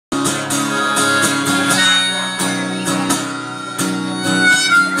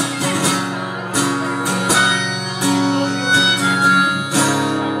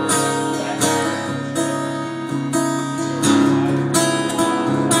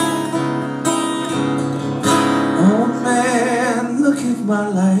my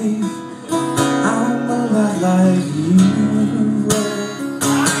life, I'm a lot like you were.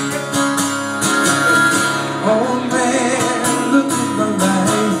 Oh man, look at my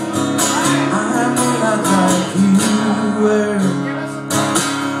life, I'm a lot like you were.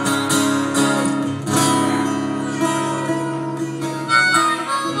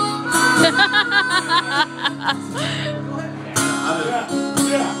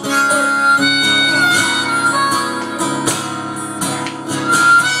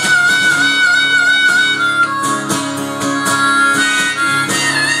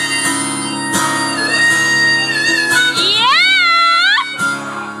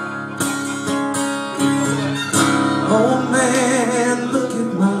 Oh man, look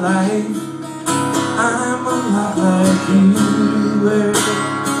at my life, I'm a lot like you were.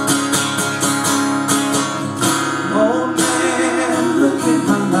 Oh man, look at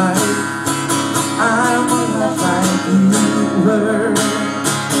my life, I'm a lot like you were.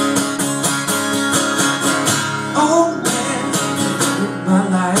 Oh man, look at my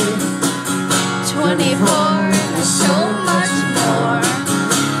life, 24 is so much more.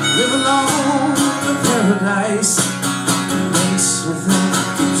 Live alone in paradise.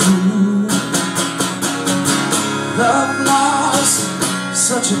 Love lost,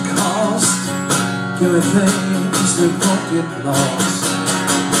 such a cost. Give me things that won't get lost,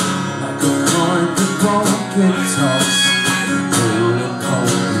 like a coin that won't get tossed. Rolling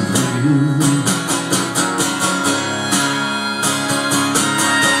home with you.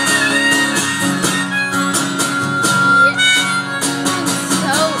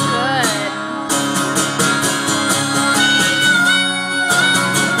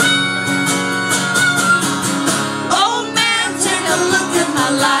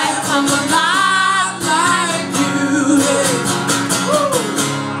 I'm a lot like you.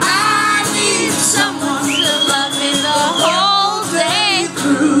 I need someone to love me the whole day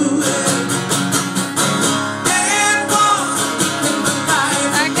through.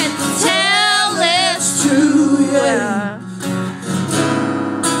 And I can tell it's true. Yeah.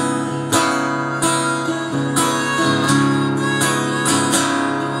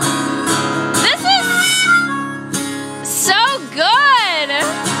 This is so good.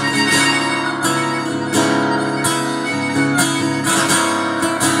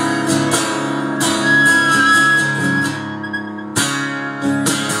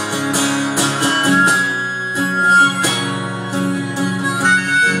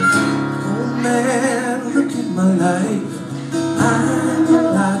 Look at my life, I'm a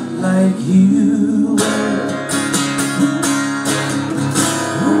lot like you were.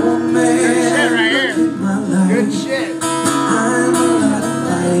 Oh man, look at my life, I'm a lot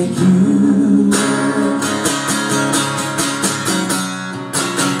like you were.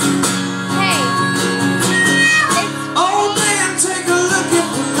 Hey, oh man, take a look at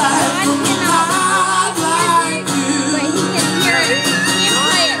my life, I'm a lot like you. but he can hear it. He can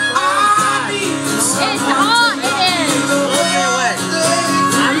play it. It's all it is.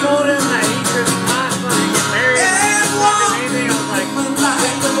 I told him that he could not get married or anything. I was like,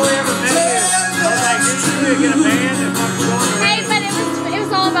 before he ever met you, I was like, you need to get a band and fuck you on. Hey, but it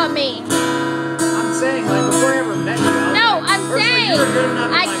was all about me. I'm saying, like, before I ever met you. No, I'm saying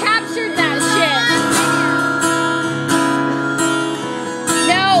I captured that shit.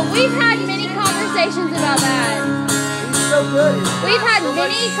 No, we've had many conversations about that. He's so good. We've had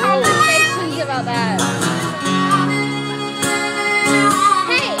many conversations about that.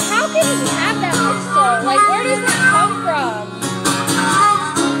 Hey, how can you have that much soul? Like, where does that come from?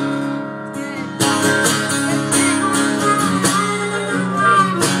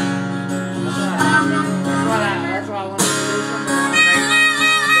 That's why I wanted to do something.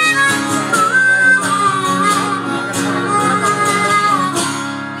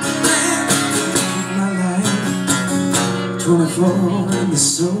 My life, 24 and there's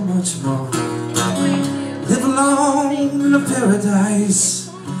so much more. Live alone in a paradise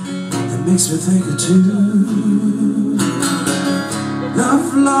that makes me think of two. Love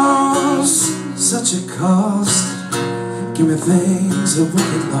lost, such a cost. Give me things that won't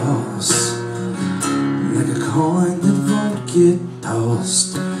get lost, like a coin that won't get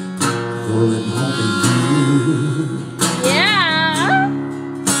tossed. Rolling home in you.